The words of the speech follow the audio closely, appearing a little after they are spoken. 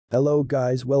Hello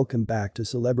guys, welcome back to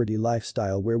Celebrity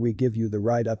Lifestyle, where we give you the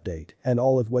right update and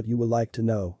all of what you would like to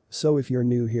know. So if you're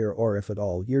new here, or if at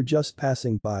all you're just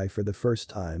passing by for the first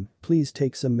time, please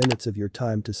take some minutes of your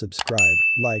time to subscribe,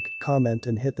 like, comment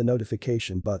and hit the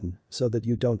notification button so that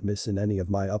you don't miss in any of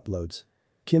my uploads.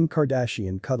 Kim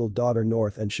Kardashian cuddled daughter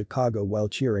North in Chicago while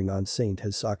cheering on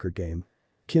Saint's soccer game.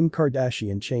 Kim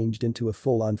Kardashian changed into a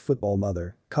full-on football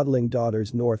mother, cuddling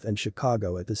daughters North and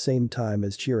Chicago at the same time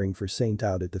as cheering for Saint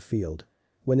out at the field.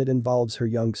 When it involves her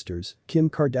youngsters, Kim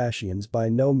Kardashian's by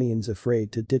no means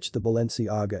afraid to ditch the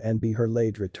Balenciaga and be her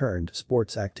late-returned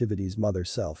sports activities mother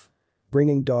self.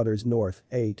 Bringing daughters North,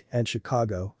 8, and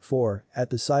Chicago, 4,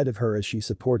 at the side of her as she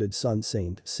supported son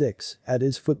Saint, 6, at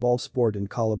his football sport in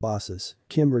Calabasas,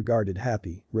 Kim regarded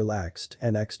happy, relaxed,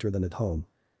 and extra than at home.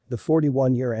 The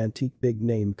 41-year antique big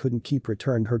name couldn't keep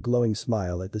returned her glowing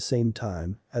smile at the same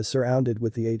time, as surrounded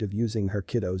with the 8 of using her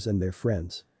kiddos and their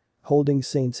friends. Holding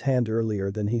Saint's hand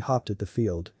earlier than he hopped at the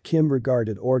field, Kim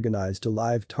regarded organized,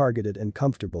 alive, targeted and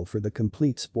comfortable for the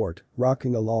complete sport,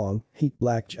 rocking a long, heat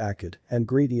black jacket and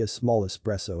greedy a small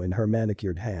espresso in her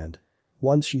manicured hand.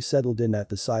 Once she settled in at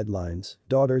the sidelines,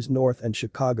 daughters North and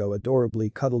Chicago adorably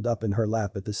cuddled up in her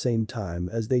lap at the same time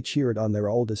as they cheered on their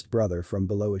oldest brother from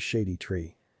below a shady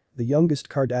tree. The youngest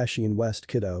Kardashian West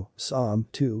kiddo, Sam,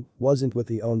 2, wasn't with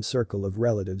the own circle of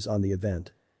relatives on the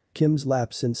event. Kim's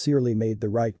lap sincerely made the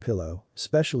right pillow,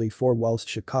 especially for whilst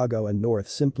Chicago and North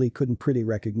simply couldn't pretty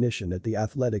recognition at the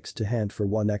athletics to hand for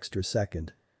one extra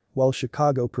second. While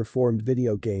Chicago performed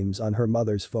video games on her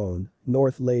mother's phone,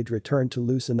 North laid returned to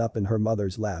loosen up in her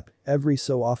mother's lap, every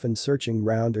so often searching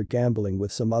round or gambling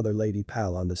with some other lady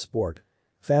pal on the sport.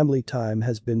 Family time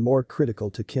has been more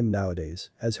critical to Kim nowadays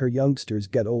as her youngsters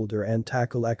get older and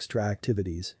tackle extra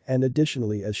activities, and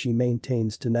additionally as she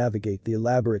maintains to navigate the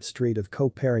elaborate street of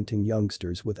co-parenting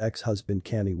youngsters with ex-husband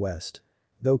Kanye West.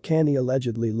 Though Kanye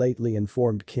allegedly lately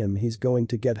informed Kim he's going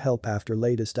to get help after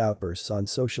latest outbursts on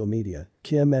social media,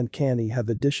 Kim and Kanye have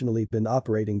additionally been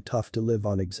operating tough to live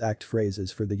on exact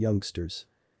phrases for the youngsters.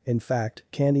 In fact,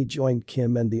 Kanye joined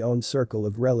Kim and the own circle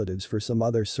of relatives for some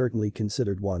other certainly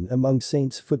considered one among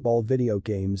Saints football video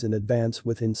games in advance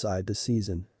with inside the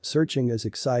season, searching as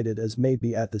excited as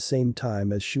maybe at the same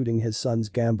time as shooting his son's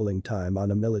gambling time on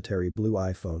a military blue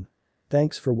iPhone.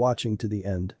 Thanks for watching to the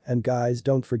end, and guys,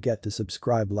 don't forget to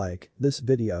subscribe, like this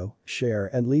video, share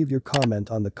and leave your comment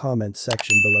on the comments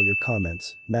section below. Your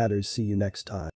comments matters. See you next time.